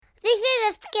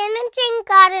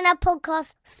Gardener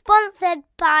podcast sponsored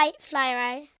by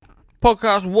Flymo.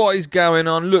 Podcast, what is going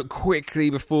on? Look,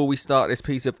 quickly before we start this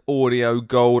piece of audio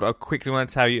gold, I quickly want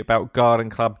to tell you about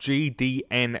Garden Club,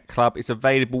 GDN Club. It's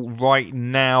available right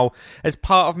now. As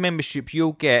part of membership,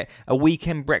 you'll get a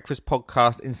weekend breakfast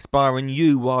podcast inspiring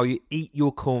you while you eat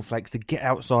your cornflakes to get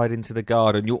outside into the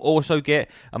garden. You'll also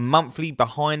get a monthly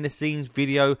behind-the-scenes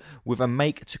video with a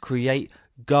make-to-create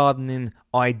gardening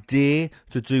idea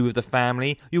to do with the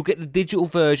family. You'll get the digital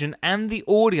version and the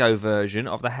audio version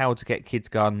of the How to Get Kids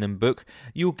Gardening book.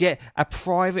 You'll get a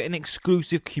private and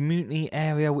exclusive community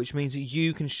area, which means that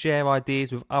you can share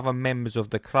ideas with other members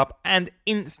of the club, and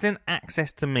instant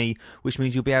access to me, which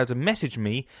means you'll be able to message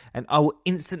me and I will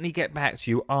instantly get back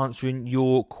to you answering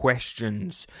your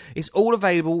questions. It's all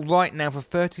available right now for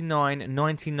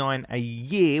 $39.99 a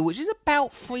year, which is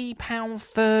about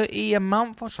 £3.30 a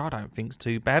month, which I don't think is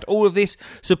too bad. All of this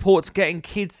supports getting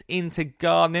kids into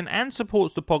gardening and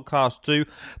supports the podcast too.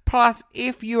 Plus,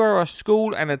 if you are a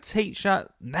school and a teacher,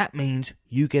 that means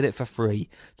you get it for free.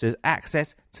 So there's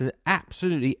access to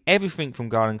absolutely everything from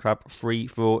Garden Club, free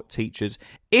for teachers.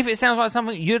 If it sounds like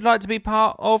something you'd like to be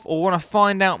part of or want to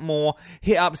find out more,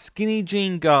 hit up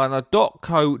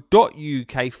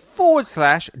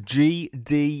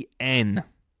skinnyjeangardener.co.uk/GDN.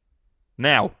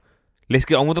 Now, let's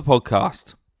get on with the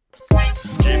podcast.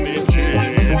 Skinny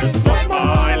Jean is not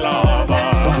my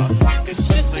lover. It's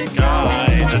just a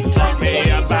guy that taught me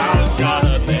about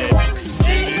gardening.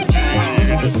 Skinny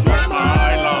Jean is not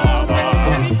my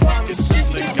lover. It's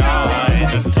just a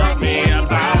guy that taught me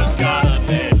about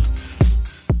gardening.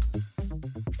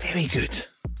 Very good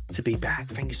to be back.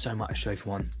 Thank you so much to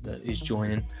everyone that is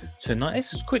joining tonight.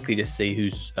 Let's just quickly just see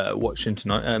who's watching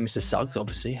tonight. Mr. Suggs,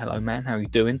 obviously. Hello, man. How are you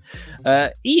doing?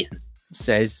 Ian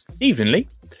says, evenly.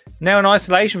 Now in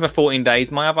isolation for 14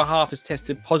 days, my other half has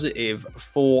tested positive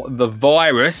for the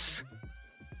virus.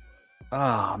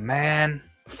 Oh, man.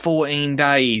 14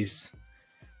 days.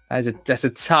 That's a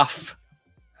tough...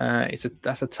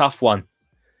 that's a tough one.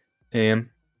 That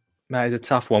is a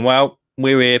tough one. Well,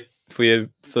 we're here for you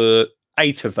for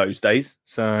 8 of those days.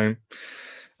 So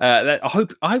I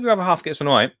hope your other half gets on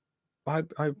all right. I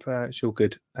hope it's all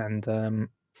good. And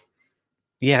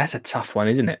yeah, that's a tough one,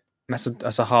 isn't it?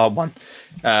 That's a hard one.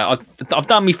 I've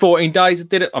done me 14 days. I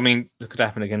did it. I mean, it could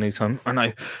happen again anytime. I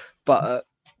know. But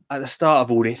at the start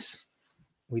of all this,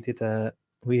 we had a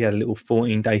little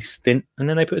 14-day stint, and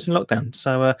then they put us in lockdown.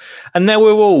 So, and now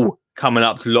we're all coming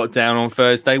up to lockdown on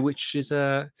Thursday, which is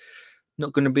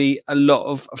not going to be a lot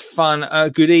of fun.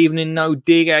 Good evening, No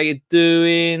Dig. How you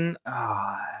doing?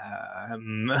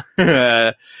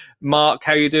 Mark,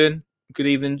 how you doing? Good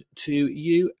evening to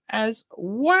you as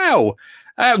well.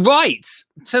 Right,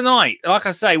 tonight, like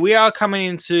I say, we are coming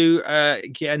into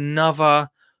get another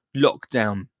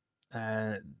lockdown.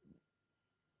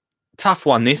 Tough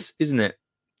one, this, isn't it?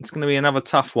 It's going to be another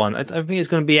tough one. I don't think it's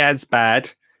going to be as bad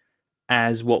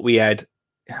as what we had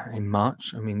in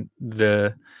March. I mean,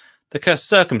 the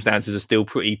circumstances are still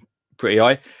pretty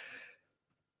high.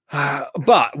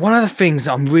 But one of the things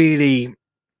I'm really,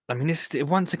 this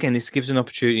once again, this gives an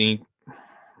opportunity.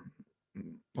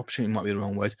 Opportunity might be the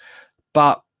wrong word,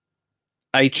 but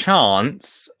a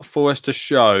chance for us to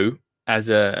show as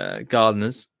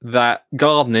gardeners that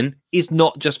gardening is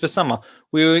not just for summer.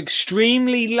 We were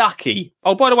extremely lucky.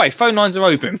 Oh, by the way, phone lines are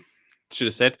open. Should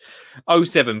have said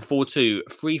 0742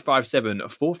 357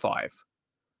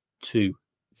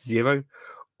 4520.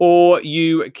 Or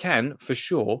you can, for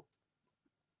sure,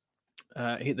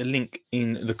 hit the link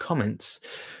in the comments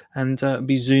and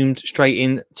be zoomed straight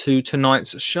into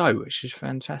tonight's show, which is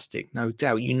fantastic. No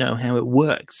doubt you know how it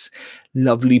works.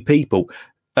 Lovely people.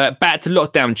 Back to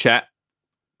lockdown chat.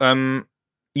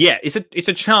 Yeah, it's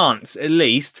a chance, at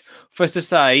least, for us to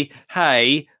say,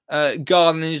 hey,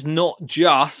 gardening is not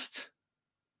just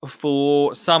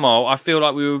for summer. I feel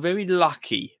like we were very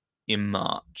lucky in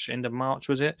March. End of March,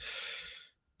 was it?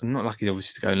 I'm not lucky,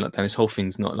 obviously, to go in lockdown. This whole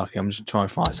thing's not lucky. I'm just trying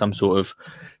to find some sort of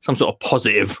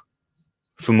positive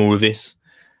from all of this.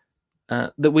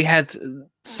 That we had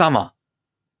summer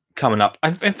coming up.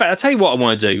 In fact, I'll tell you what I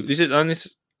want to do. This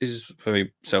is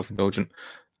very self-indulgent.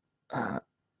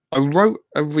 I wrote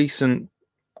a recent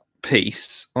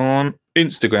piece on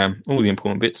Instagram, all the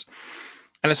important bits,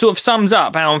 and it sort of sums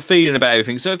up how I'm feeling about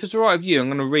everything. So if it's all right with you, I'm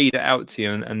going to read it out to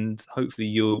you, and hopefully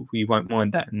you won't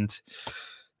mind that, and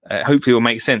hopefully it will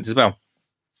make sense as well.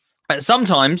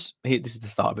 Sometimes, this is the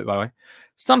start of it, by the way.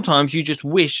 Sometimes you just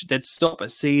wish they'd stop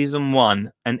at season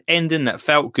 1, an ending that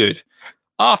felt good.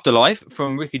 Afterlife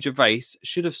from Ricky Gervais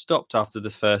should have stopped after the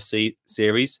first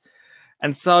series.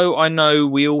 And so I know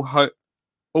we all hope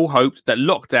all hoped that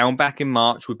lockdown back in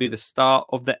March would be the start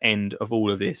of the end of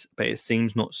all of this, but it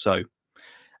seems not so.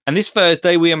 And this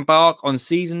Thursday, we embark on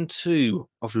season 2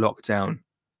 of Lockdown,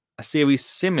 a series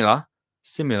similar,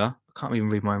 I can't even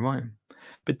read my writing,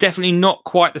 but definitely not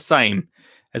quite the same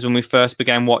as when we first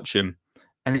began watching.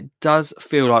 And it does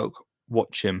feel like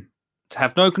watching. To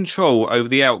have no control over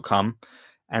the outcome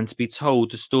and to be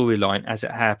told the storyline as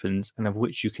it happens and of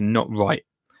which you cannot write.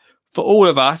 For all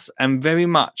of us, and very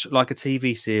much like a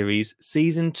TV series,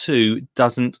 season 2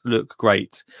 doesn't look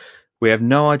great. We have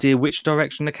no idea which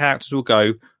direction the characters will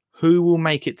go, who will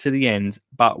make it to the end,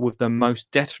 but with the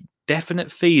most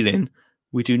definite feeling,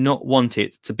 we do not want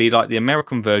it to be like the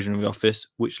American version of The Office,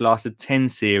 which lasted 10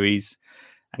 series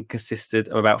and consisted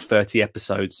of about 30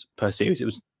 episodes per series. It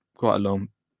was quite a long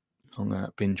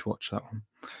binge watch, that one.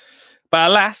 But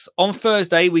alas, on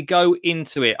Thursday, we go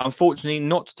into it. Unfortunately,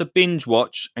 not to binge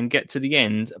watch and get to the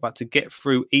end, but to get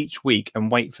through each week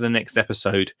and wait for the next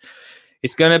episode.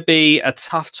 It's going to be a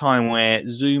tough time where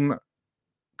Zoom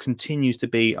continues to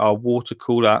be our water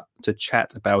cooler to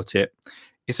chat about it.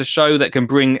 It's a show that can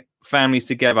bring families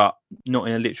together, not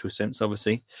in a literal sense,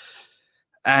 obviously,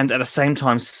 and at the same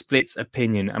time splits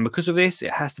opinion. And because of this,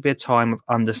 it has to be a time of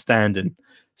understanding.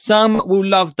 Some will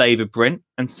love David Brent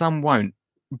and some won't.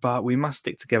 But we must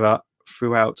stick together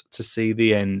throughout to see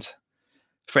the end.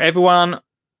 For everyone,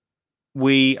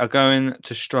 we are going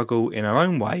to struggle in our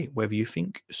own way, whether you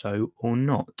think so or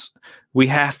not. We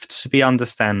have to be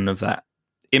understanding of that.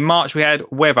 In March, we had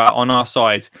weather on our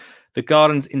side. The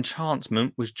garden's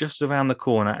enchantment was just around the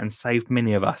corner and saved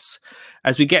many of us.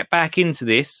 As we get back into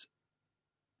this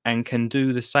and can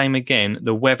do the same again,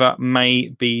 the weather may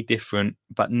be different,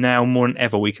 but now more than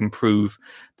ever, we can prove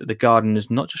that the garden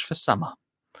is not just for summer.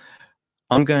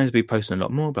 I'm going to be posting a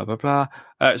lot more, blah, blah, blah.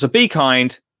 So be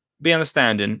kind, be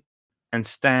understanding, and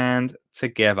stand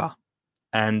together.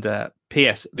 And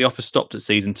P.S. The Office stopped at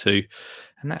season 2,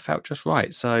 and that felt just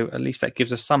right. So at least that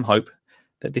gives us some hope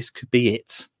that this could be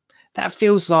it. That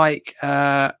feels like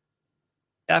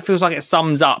it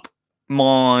sums up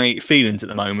my feelings at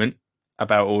the moment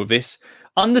about all of this.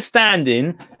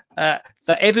 Understanding that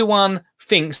everyone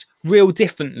thinks real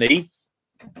differently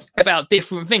about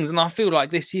different things, and I feel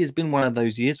like this year's been one of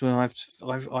those years where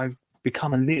I've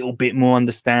become a little bit more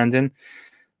understanding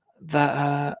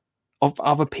that of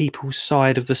other people's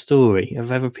side of the story,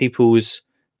 of other people's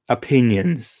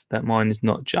opinions, that mine is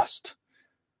not just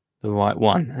the right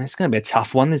one. And it's going to be a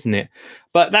tough one, isn't it?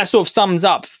 But that sort of sums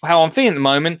up how I'm feeling at the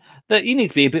moment, that you need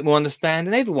to be a bit more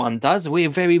understanding. Everyone does. We're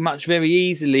very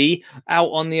easily out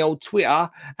on the old Twitter,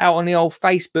 out on the old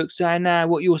Facebook saying, nah,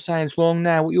 what you're saying is wrong.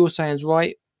 Now, what you're saying is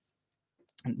right.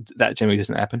 That generally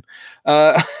doesn't happen.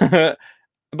 But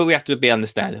we have to be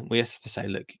understanding. We have to say,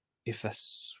 look, if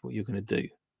that's what you're going to do,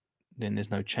 then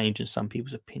there's no change in some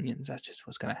people's opinions. That's just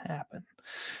what's going to happen.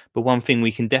 But one thing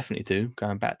we can definitely do,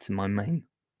 going back to my main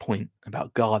point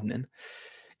about gardening,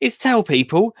 is tell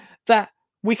people that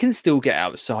we can still get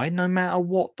outside no matter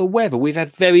what the weather. We've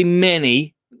had very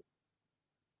many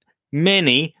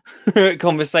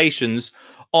conversations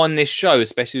on this show,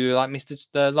 especially like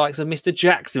the likes of Mr.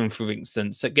 Jackson, for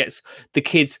instance, that gets the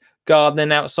kids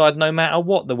gardening outside no matter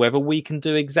what the weather. We can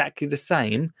do exactly the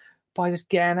same by just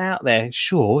getting out there.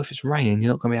 Sure, if it's raining,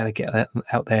 you're not going to be able to get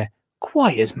out there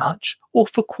quite as much or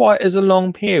for quite as a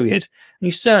long period. And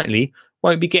you certainly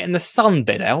won't be getting the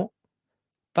sunbed out,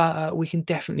 but we can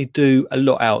definitely do a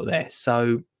lot out there.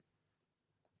 So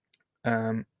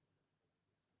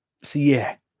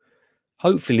yeah,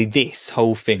 hopefully this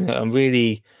whole thing, I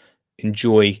really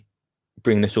enjoy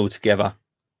bringing this all together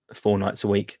 4 nights a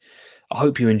week. I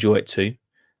hope you enjoy it too.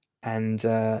 And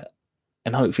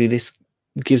hopefully this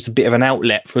gives a bit of an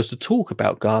outlet for us to talk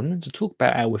about gardening, to talk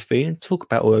about how we're feeling, talk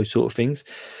about all those sort of things,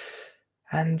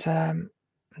 and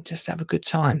just have a good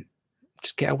time.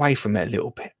 Just get away from it a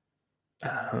little bit.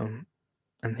 And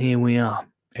here we are,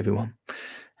 everyone.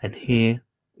 And here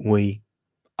we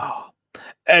are.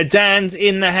 Dan's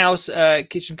in the house,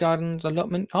 Kitchen Gardens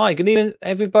allotment. Hi, good evening,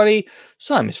 everybody.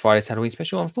 So I missed Friday's Halloween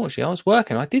special. Unfortunately, I was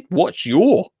working. I did watch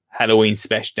your Halloween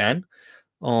special, Dan,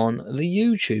 on the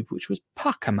YouTube, which was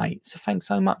pucker, mate. So thanks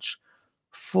so much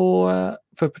for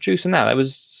producing that. That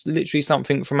was literally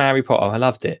something from Harry Potter. I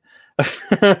loved it.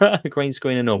 Green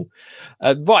screen and all.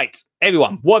 Right,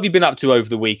 everyone, what have you been up to over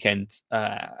the weekend?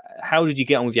 How did you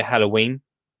get on with your Halloween?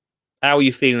 How are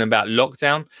you feeling about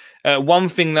lockdown? One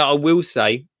thing that I will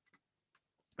say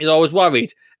is I was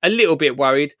worried, a little bit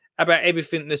worried about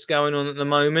everything that's going on at the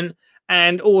moment.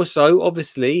 And also,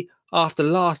 obviously, after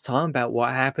last time about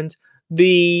what happened,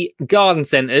 the garden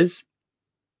centres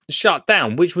shut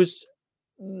down, which was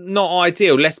not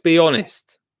ideal, let's be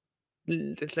honest.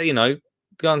 you know,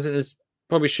 garden centres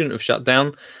probably shouldn't have shut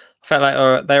down. I felt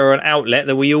like they were an outlet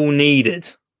that we all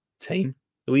needed, team.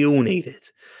 That we all needed.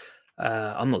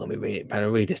 I'm not going to be able to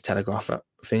read this Telegraph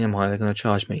thing, am I? They're going to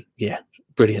charge me. Yeah,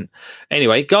 brilliant.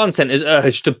 Anyway, garden centres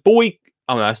urged to boycott.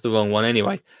 Oh, no, that's the wrong one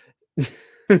anyway.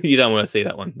 You don't want to see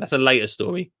that one. That's a later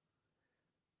story.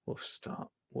 What a start.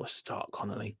 What a start,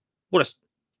 Connolly. What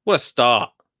a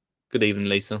start. Good evening,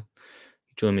 Lisa.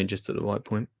 You joined me just at the right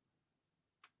point.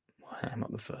 I'll ham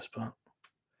up the first part.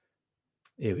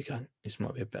 Here we go. This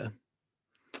might be a better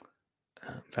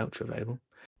voucher available.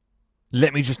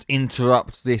 Let me just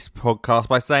interrupt this podcast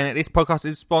by saying that this podcast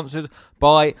is sponsored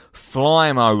by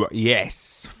Flymo.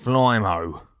 Yes,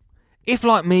 Flymo. If,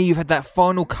 like me, you've had that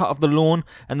final cut of the lawn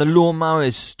and the lawnmower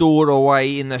is stored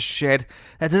away in the shed,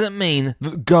 that doesn't mean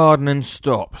that gardening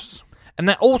stops. And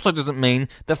that also doesn't mean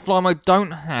that Flymo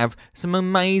don't have some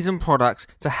amazing products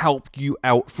to help you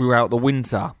out throughout the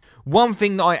winter. One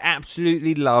thing that I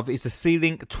absolutely love is the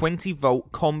C-Link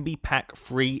 20-volt Combi Pack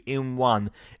 3-in-1.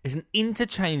 It's an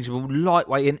interchangeable,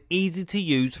 lightweight and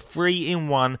easy-to-use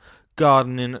 3-in-1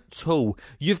 gardening tool.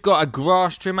 You've got a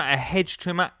grass trimmer, a hedge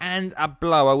trimmer and a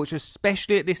blower, which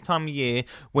especially at this time of year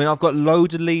when I've got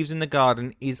loads of leaves in the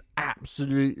garden is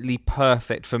absolutely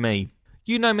perfect for me.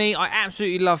 You know me, I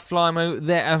absolutely love Flymo.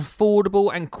 They're an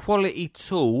affordable and quality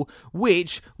tool,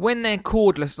 which, when they're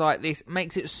cordless like this,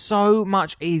 makes it so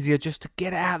much easier just to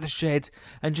get out of the shed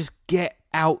and just get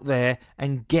out there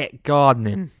and get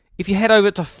gardening. If you head over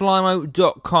to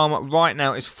flymo.com right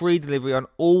now, it's free delivery on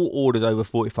all orders over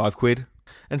 45 quid.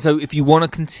 And so if you want to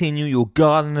continue your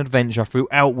garden adventure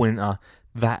throughout winter,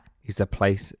 that is the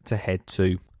place to head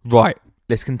to. Right,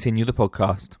 let's continue the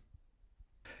podcast.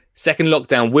 Second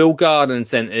lockdown, will garden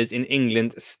centres in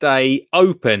England stay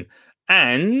open?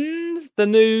 And the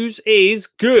news is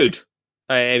good.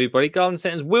 Everybody, garden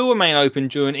centres will remain open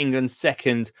during England's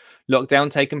second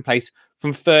lockdown, taking place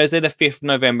from Thursday the 5th of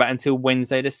November until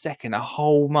Wednesday the 2nd. A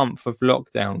whole month of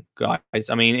lockdown, guys.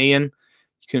 I mean, Ian, you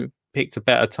couldn't have picked a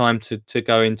better time to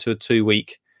go into a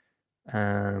 2-week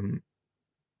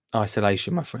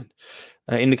isolation, my friend.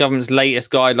 In the government's latest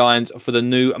guidelines for the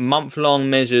new month-long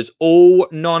measures, all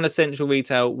non-essential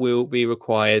retail will be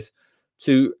required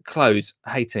to close.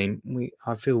 Hey, team,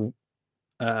 I feel...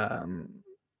 I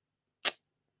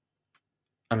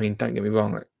mean, don't get me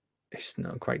wrong, it's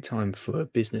not a great time for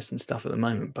business and stuff at the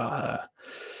moment, but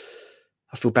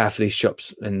I feel bad for these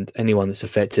shops and anyone that's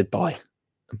affected by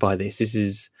this. This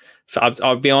is...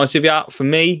 I'll be honest with you, for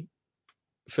me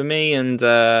and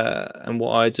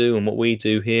what I do and what we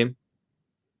do here,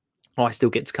 I still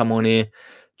get to come on here,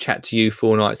 chat to you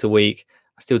 4 nights a week.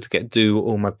 I still get to do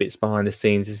all my bits behind the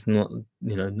scenes. It's not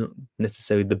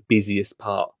necessarily the busiest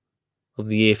part of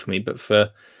the year for me, but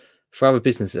for other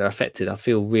businesses that are affected, I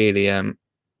feel really, I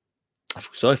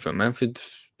feel sorry for them, man. I feel a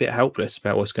bit helpless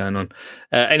about what's going on.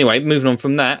 Anyway, moving on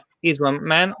from that, here's one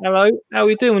man. Hello, how are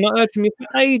you doing? We've not heard from you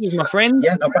for ages, my friend.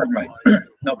 Yeah, not bad, mate.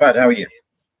 Not bad. How are you?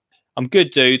 I'm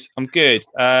good, dude. I'm good.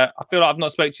 I feel like I've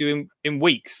not spoken to you in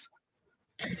weeks.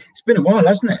 It's been a while,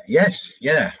 hasn't it? Yes,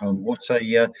 yeah. What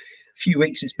a few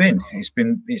weeks it's been. It's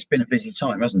been a busy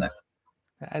time, hasn't it?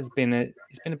 It has been.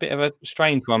 It's been a bit of a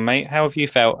strange one, mate. How have you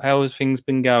felt? How has things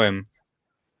been going?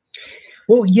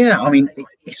 Well, yeah. I mean,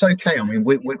 it's okay. I mean,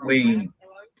 we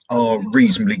are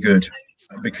reasonably good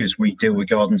because we deal with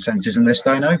garden centres and they're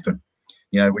staying open.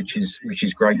 You know, which is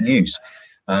great news.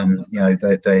 You know,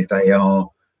 they are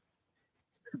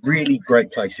really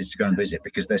great places to go and visit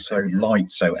because they're so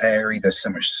light, so airy, there's so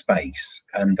much space,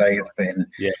 and they have been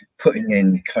putting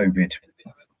in COVID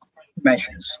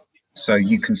measures so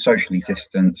you can socially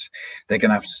distance. They're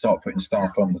going to have to start putting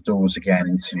staff on the doors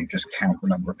again to just count the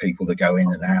number of people that go in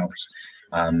and out,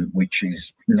 which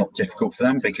is not difficult for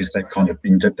them because they've done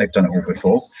it all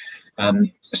before. I'm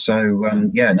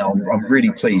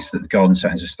really pleased that the garden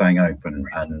centres are staying open,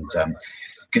 and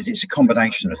because it's a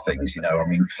combination of things, you know. I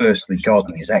mean, firstly,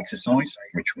 gardening is exercise,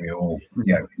 which we all,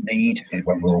 need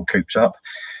when we're all cooped up.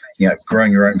 You know,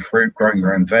 growing your own fruit, growing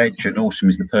your own veg, and autumn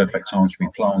is the perfect time to be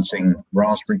planting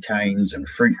raspberry canes and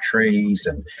fruit trees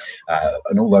and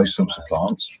all those sorts of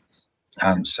plants.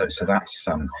 So that's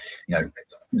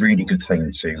really good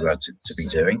thing to be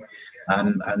doing.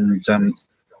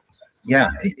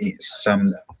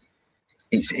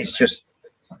 It's just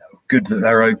good that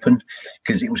they're open,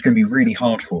 because it was going to be really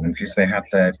hard for them because they had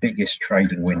their biggest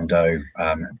trading window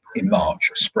in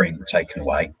March, spring, taken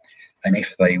away. And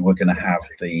if they were going to have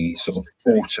the sort of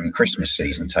autumn Christmas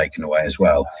season taken away as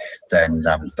well, then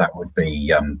that would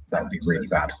be really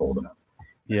bad for them.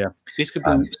 Yeah, this could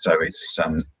be. So it's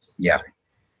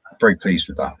very pleased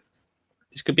with that.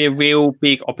 this could be a real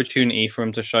big opportunity for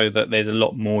them to show that there's a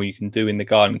lot more you can do in the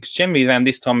garden. Because generally around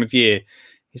this time of year,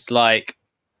 it's like,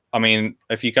 I mean,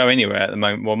 if you go anywhere at the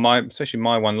moment, well, especially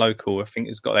my one local, I think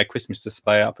it's got their Christmas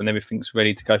display up and everything's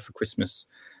ready to go for Christmas.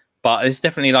 But there's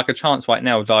definitely like a chance right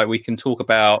now, like we can talk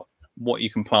about what you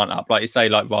can plant up, like you say,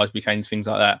 like raspberry canes, things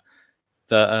like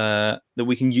that, that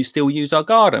we can still use our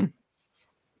garden.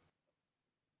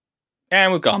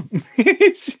 And we're gone.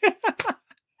 It's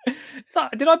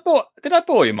like, did I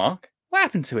bore you, Mark? What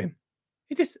happened to him?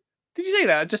 Did you see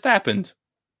that? It just happened.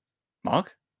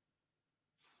 Mark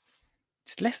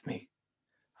just left me.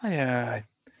 I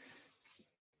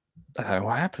don't know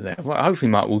what happened there. Well, hopefully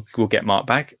Mark will get Mark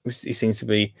back. He seems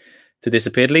to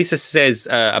disappeared. Lisa says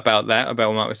about what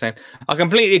Mark was saying. I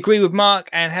completely agree with Mark,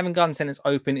 and having garden centres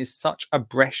open is such a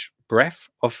breath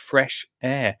of fresh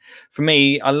air. For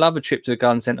me, I love a trip to the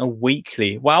garden centre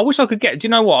weekly. Well, I wish I could do you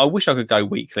know what? I wish I could go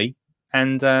weekly.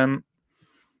 And I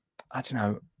don't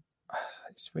know.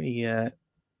 It's really.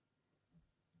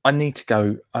 I need to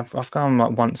go. I've gone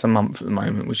like once a month at the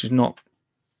moment, which is not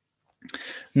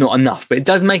enough, but it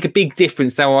does make a big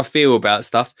difference how I feel about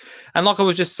stuff. And like I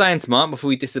was just saying to Mark before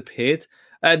we disappeared,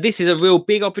 this is a real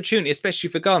big opportunity,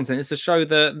 especially for garden centres, to show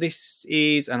that this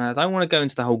is. And I don't want to go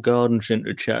into the whole garden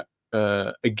centre chat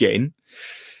again,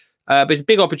 but it's a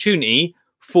big opportunity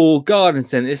for garden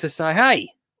centres to say, hey,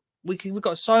 we've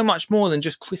got so much more than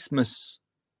just Christmas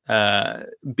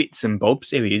bits and bobs.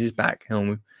 Here he is, he's back.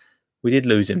 We did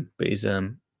lose him, but he's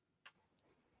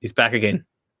back again.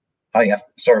 Oh yeah,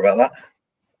 sorry about that.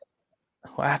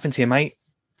 What happened to you, mate?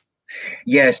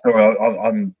 Yeah, sorry,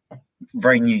 I'm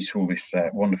very new to all this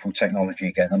wonderful technology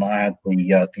again, and I had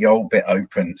the old bit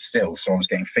open still, so I was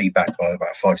getting feedback by about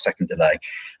a 5-second delay.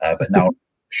 But now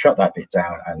shut that bit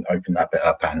down and open that bit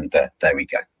up, and there we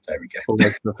go.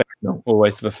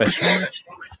 Always the professional.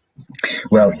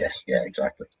 Well, yes, yeah,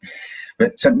 exactly.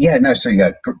 But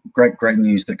great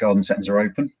news that garden centres are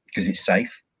open because it's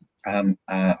safe. I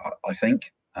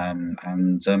think.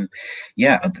 There's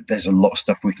a lot of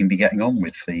stuff we can be getting on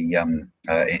with in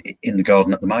the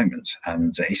garden at the moment,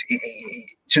 and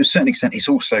to a certain extent, it's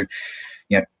also,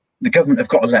 the government have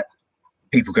got to let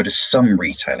people go to some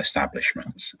retail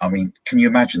establishments. I mean, can you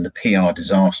imagine the PR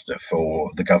disaster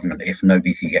for the government if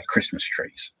nobody could get Christmas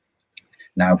trees?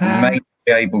 Now, we may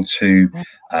be able to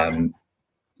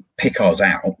pick ours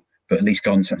out, but at least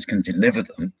garden centres can deliver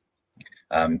them,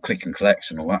 click and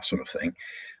collect and all that sort of thing.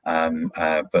 So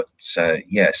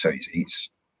it's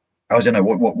I don't know,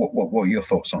 what are your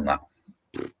thoughts on that?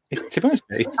 To be honest,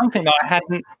 it's something that I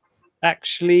hadn't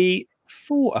actually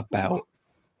thought about.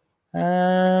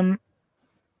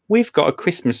 We've got a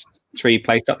Christmas tree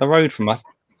place up the road from us.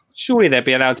 Surely they'd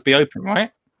be allowed to be open, right?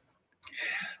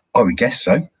 I would guess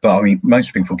so, but I mean,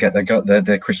 most people get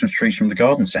their Christmas trees from the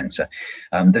garden centre.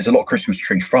 There's a lot of Christmas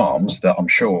tree farms that I'm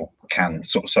sure can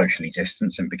sort of socially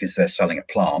distance, and because they're selling a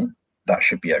plant, that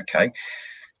should be okay.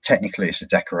 Technically, it's a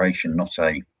decoration, not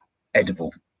a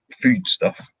edible food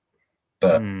stuff.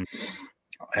 But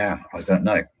yeah, I don't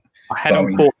know. I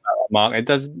hadn't thought about that, Mark. It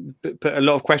does put a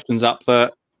lot of questions up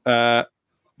that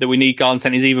we need garden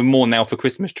centres even more now for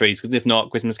Christmas trees, because if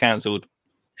not, Christmas cancelled.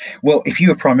 Well, if you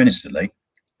were Prime Minister, Lee,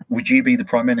 would you be the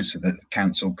Prime Minister that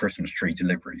cancelled Christmas tree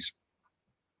deliveries?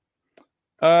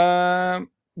 Yeah,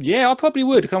 I probably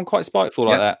would, because I'm quite spiteful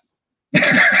like that.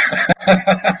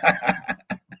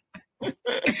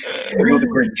 You're the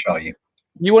Grinch, are you?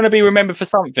 You want to be remembered for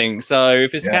something, so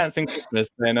if it's cancelling Christmas,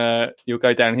 then you'll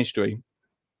go down in history.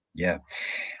 Yeah.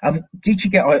 Did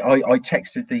you get? I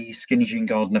texted the Skinny Jean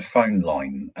Gardener phone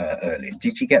line earlier.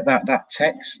 Did you get that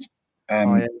text? I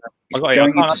got it. I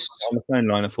can't on the phone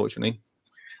line, unfortunately.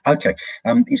 Okay,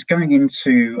 it's going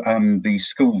into the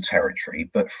school territory,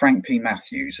 but Frank P.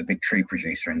 Matthews, a big tree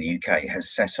producer in the UK,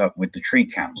 has set up with the Tree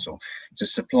Council to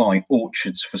supply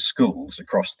orchards for schools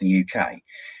across the UK.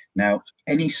 Now,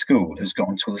 any school has got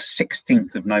until the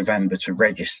 16th of November to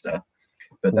register,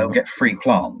 but they'll get free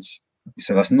plants.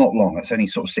 So that's not long. That's only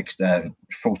sort of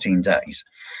 14 days.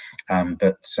 I'll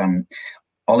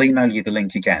email you the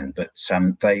link again, but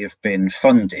they have been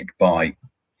funded by,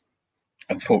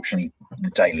 unfortunately, the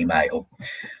Daily Mail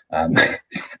and a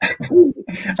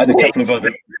couple of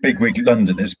other bigwig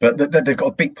Londoners, but they've got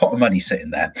a big pot of money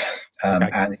sitting there,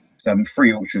 and it's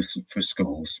free orchards for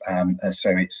schools.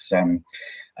 So it's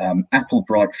Apple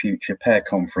Bright Future, Pear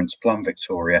Conference, Plum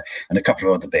Victoria, and a couple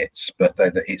of other bits, but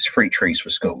it's free trees for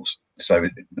schools. So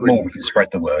the more we can spread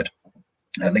the word,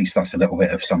 at least that's a little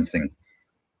bit of something.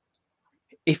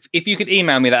 If you could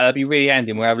email me that'd be really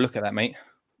handy, and we'll have a look at that, mate.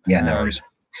 Yeah, no worries.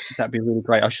 That'd be really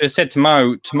great. I should have said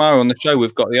tomorrow on the show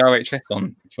we've got the RHS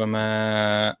on from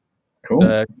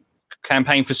cool.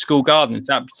 campaign for school gardens.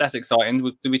 That's exciting.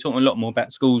 We'll be talking a lot more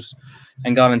about schools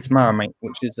and gardens tomorrow, mate,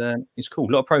 which is cool.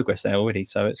 A lot of progress there already.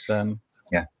 So it's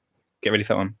get ready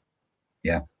for that one.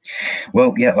 Yeah.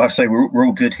 Well, yeah, like I say, we're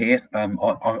all good here.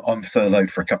 I'm furloughed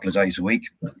for a couple of days a week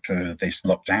for this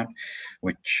lockdown,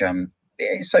 which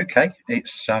it's okay.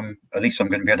 It's at least I'm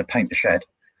going to be able to paint the shed,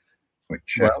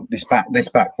 which this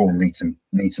back wall needs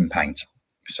some paint.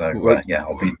 So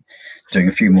I'll be doing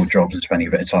a few more jobs and spending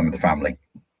a bit of time with the family.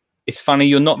 It's funny,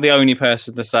 you're not the only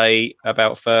person to say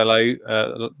about furlough.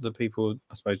 The people,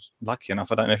 I suppose, lucky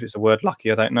enough, I don't know if it's a word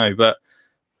lucky, I don't know, but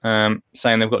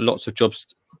saying they've got lots of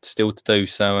jobs still to do.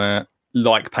 So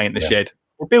like paint the shed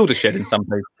or build a shed in some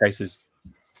cases.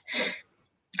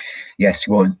 Yes,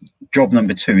 well, job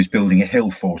number 2 is building a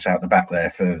hill fort out the back there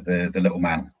for the little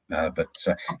man, but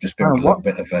just build a little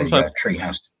bit of a tree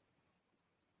house.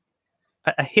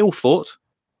 A hill fort?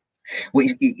 Well,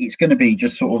 it's going to be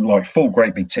just sort of like 4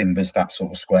 great big timbers, that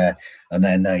sort of square, and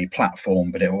then a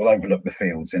platform, but it will overlook the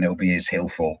fields and it'll be his hill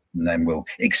fort. And then we'll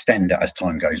extend it as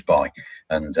time goes by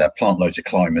and plant loads of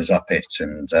climbers up it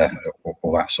and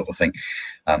all that sort of thing.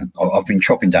 I've been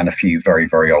chopping down a few very,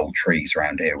 very old trees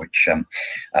around here, which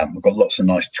we've got lots of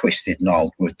nice twisted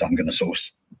gnarled wood that I'm going to sort of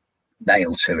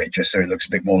nail to it just so it looks a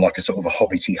bit more like a sort of a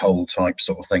hobbity hole type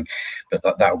sort of thing, but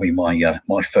that'll be my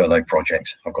furlough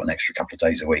project. I've got an extra couple of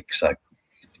days a week, so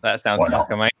that sounds like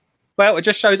mate. Well, it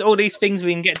just shows all these things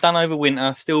we can get done over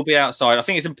winter, still be outside. I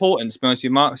think it's important, to be honest with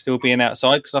you, Mark, still being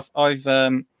outside, because I've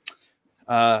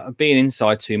being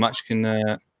inside too much can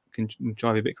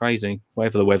drive you a bit crazy,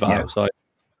 whatever the weather outside.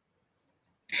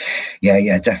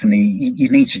 Yeah, definitely. You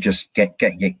need to just get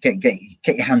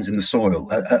your hands in the soil,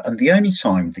 and the only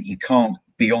time that you can't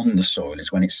be on the soil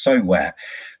is when it's so wet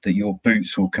that your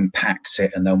boots will compact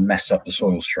it and they'll mess up the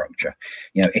soil structure.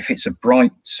 You know, if it's a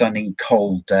bright, sunny,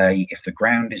 cold day, if the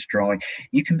ground is dry,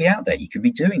 you can be out there, you can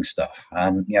be doing stuff.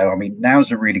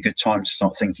 Now's a really good time to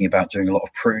start thinking about doing a lot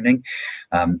of pruning,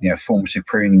 formative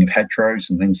pruning of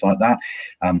hedgerows and things like that.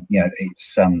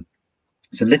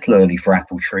 It's a little early for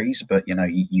apple trees, but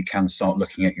you can start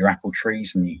looking at your apple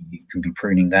trees and you can be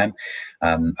pruning them.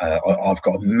 I've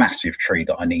got a massive tree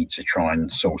that I need to try and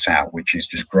sort out, which is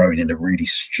just growing in a really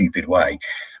stupid way.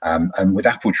 And with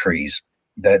apple trees,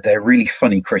 they're really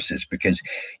funny critters, because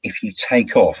if you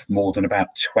take off more than about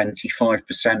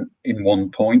 25% in one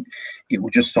point, it will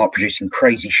just start producing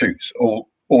crazy shoots all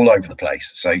over the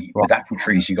place. So with apple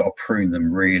trees, you've got to prune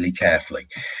them really carefully.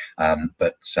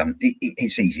 But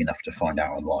it's easy enough to find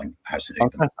out online how to do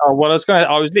them. Oh, well, I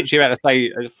was literally about to say,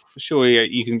 for sure,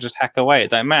 you can just hack away.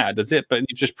 It don't matter, does it? But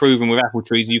you've just proven with apple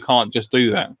trees, you can't just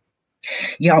do that.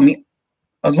 Yeah, I mean,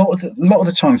 a lot of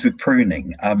the times with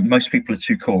pruning, most people are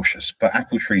too cautious, but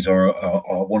apple trees are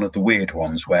one of the weird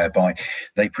ones whereby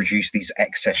they produce these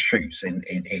excess shoots in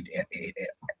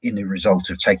the result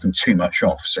of taking too much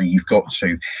off. So you've got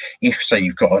to, if say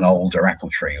you've got an older apple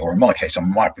tree, or in my case,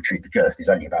 on my apple tree, the girth is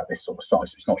only about this sort of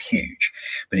size. So it's not huge,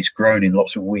 but it's grown in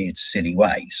lots of weird, silly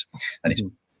ways, and it's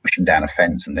pushing down a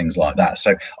fence and things like that.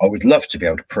 So I would love to be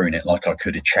able to prune it like I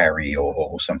could a cherry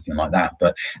or something like that.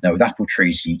 But no, with apple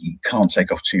trees, you can't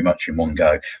take off too much in one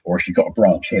go. Or if you've got a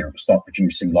branch here, it will start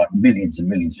producing like millions and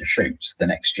millions of shoots the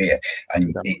next year.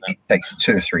 And it takes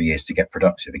 2 or 3 years to get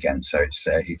productive again. So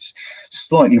it's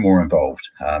slightly more involved.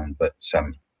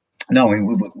 No, I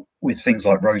mean, with things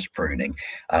like rose pruning,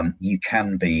 you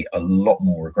can be a lot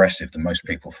more aggressive than most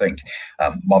people think.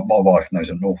 My wife knows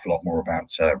an awful lot more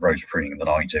about rose pruning than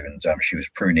I do, and she was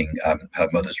pruning her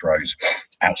mother's rose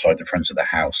outside the front of the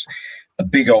house, a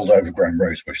big old overgrown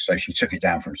rose bush. So she took it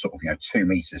down from sort of 2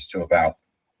 meters to about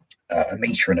a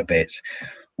meter and a bit,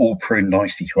 all pruned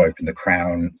nicely to open the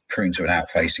crown, pruned to an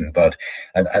out-facing bud,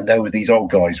 and there were these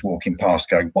old guys walking past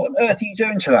going, "What on earth are you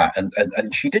doing to that?"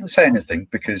 And she didn't say anything,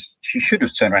 because she should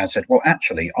have turned around and said, "Well,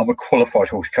 actually, I'm a qualified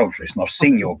horticulturist and I've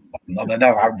seen your and I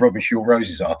know how rubbish your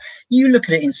roses are. You look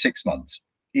at it in 6 months,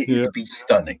 it'll be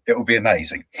stunning. It'll be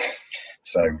amazing."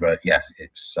 So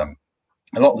it's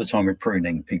a lot of the time with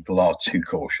pruning, people are too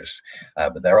cautious,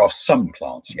 but there are some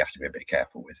plants you have to be a bit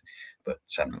careful with. But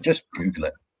just Google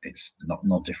it. It's not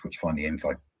difficult to find the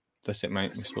info. That's it,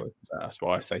 mate. That's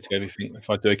what I say to everything. If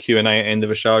I do a Q&A at the end of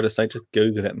a show, I just say to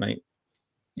Google it, mate.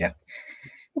 Yeah.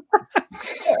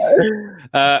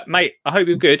 Mate, I hope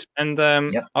you're good. And I'll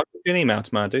give you an email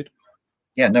tomorrow, dude.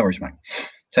 Yeah, no worries, mate.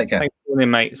 Take care. Thanks for calling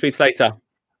in, mate. Speak to you later.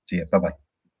 See you. Bye-bye.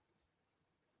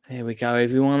 There we go,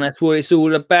 everyone. That's what it's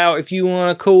all about. If you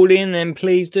want to call in, then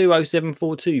please do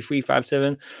 0742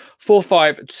 357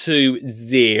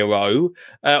 4520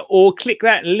 or click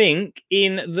that link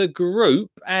in the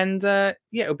group. And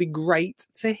it'll be great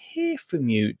to hear from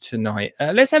you tonight.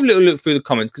 Let's have a little look through the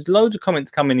comments because loads of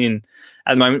comments coming in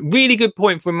at the moment. Really good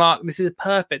point from Mark. This is a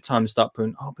perfect time to start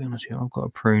pruning. I'll be honest with you, I've got to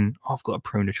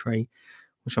prune a tree,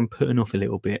 which I'm putting off a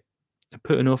little bit.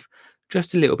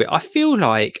 Just a little bit. I feel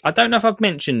like, I don't know if I've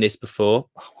mentioned this before.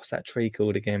 Oh, what's that tree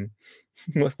called again?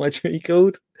 What's my tree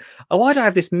called? Oh, why do I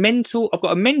have this I've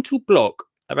got a mental block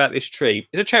about this tree.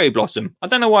 It's a cherry blossom. I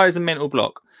don't know why it's a mental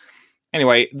block.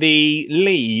 Anyway, the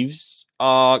leaves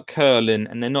are curling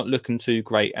and they're not looking too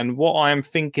great. And what I am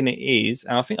thinking it is,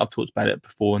 and I think I've talked about it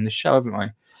before in the show, haven't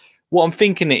I? What I'm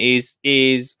thinking it is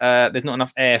there's not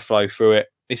enough airflow through it.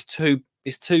 It's too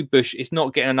bush. It's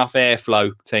not getting enough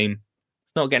airflow, team.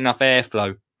 Not getting enough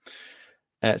airflow,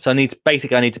 so I need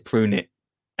to prune it,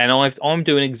 and I'm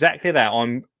doing exactly that.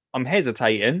 I'm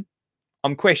hesitating,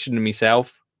 I'm questioning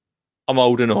myself, I'm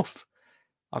holding off.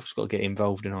 I've just got to get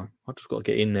involved, and I've just got to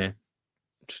get in there,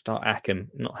 just start hacking.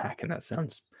 Not hacking. That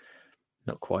sounds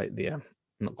not quite the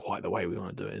way we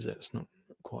want to do it, is it? It's not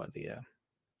quite the.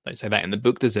 Don't say that in the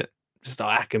book, does it? Just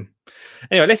start hacking.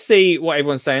 Anyway, let's see what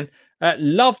everyone's saying.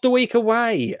 Loved a week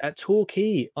away at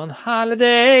Torquay on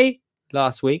holiday.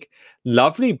 Last week,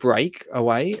 lovely break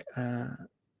away.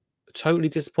 Totally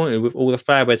disappointed with all the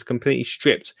flowerbeds completely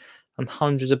stripped and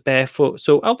hundreds of barefoot.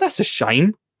 So, that's a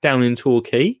shame down in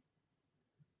Torquay.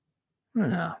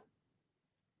 That's a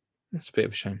bit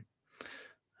of a shame.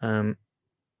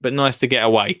 But nice to get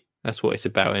away. That's what it's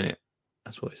about, isn't it?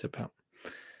 That's what it's about.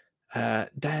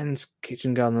 Dan's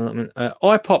Kitchen Garden Allotment.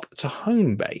 I popped to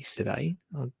home base today.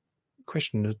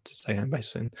 Question to say home base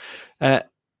soon.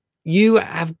 You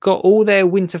have got all their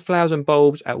winter flowers and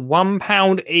bulbs at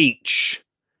 £1 each.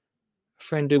 A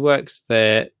friend who works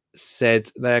there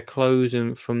said they're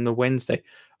closing from the Wednesday.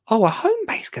 Oh, a home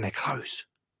base going to close.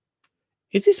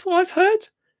 Is this what I've heard?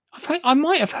 I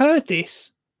might have heard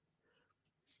this.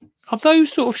 Are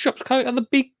those sort of shops closing? Are the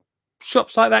big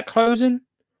shops like that closing?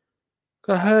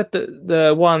 I heard that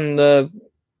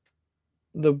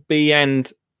the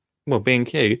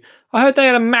B&Q. I heard they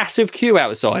had a massive queue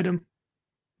outside them.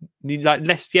 Like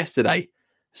less yesterday,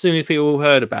 as soon as people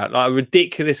heard about like a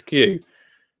ridiculous queue.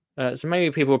 So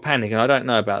maybe people were panicking. I don't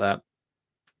know about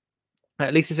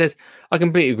that. Lisa says, I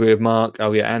completely agree with Mark.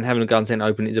 Oh yeah, and having a garden centre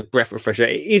open is a breath of fresh air.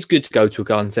 It is good to go to a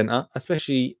garden centre,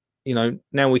 especially,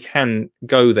 now we can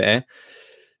go there.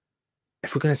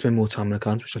 If we're going to spend more time in the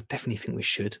gardens, which I definitely think we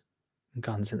should, the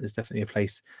garden centre is definitely a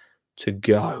place to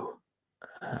go.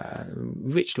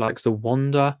 Rich likes to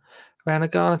wander around a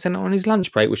garden centre on his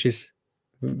lunch break, which is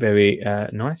very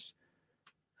nice.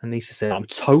 And Lisa said, I'm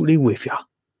totally with you.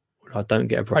 I don't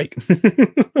get a break.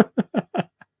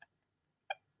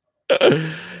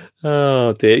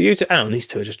 Oh dear. You two, these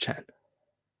two are just chatting.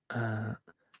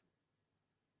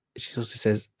 She also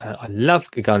says, I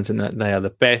love Garden Centre. They are the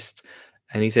best.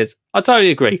 And he says, I totally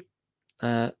agree.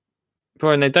 Brian,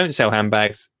 they don't sell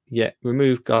handbags yet.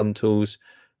 Remove garden tools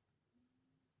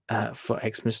for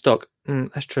Xmas stock.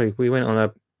 That's true. Me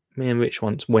and Rich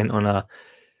once went on a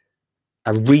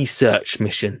research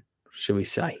mission, shall we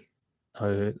say,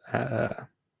 at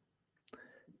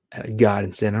a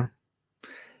garden centre.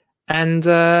 And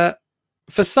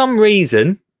for some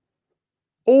reason,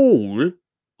 all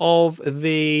of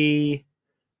the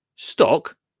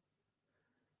stock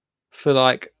for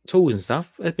like tools and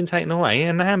stuff had been taken away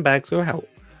and the handbags are out.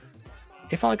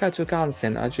 If I go to a garden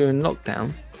centre during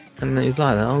lockdown and it's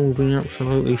like that, I will be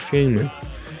absolutely fuming.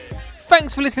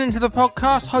 Thanks for listening to the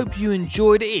podcast. Hope you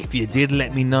enjoyed it. If you did,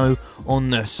 let me know on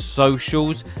the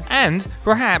socials. And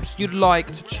perhaps you'd like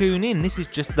to tune in. This is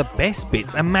just the best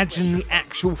bits. Imagine the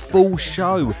actual full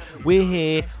show. We're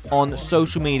here on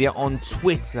social media, on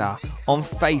Twitter, on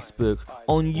Facebook,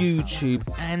 on YouTube,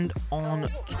 and on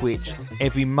Twitch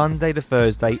every Monday to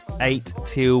Thursday, 8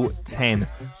 till 10.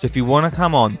 So if you want to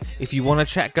come on, if you want to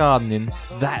chat gardening,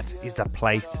 that is the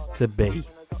place to be.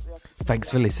 Thanks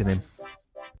for listening.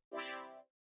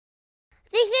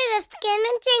 This is a Skin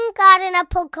and Chin Gardener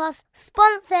podcast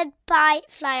sponsored by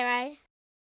Flymo.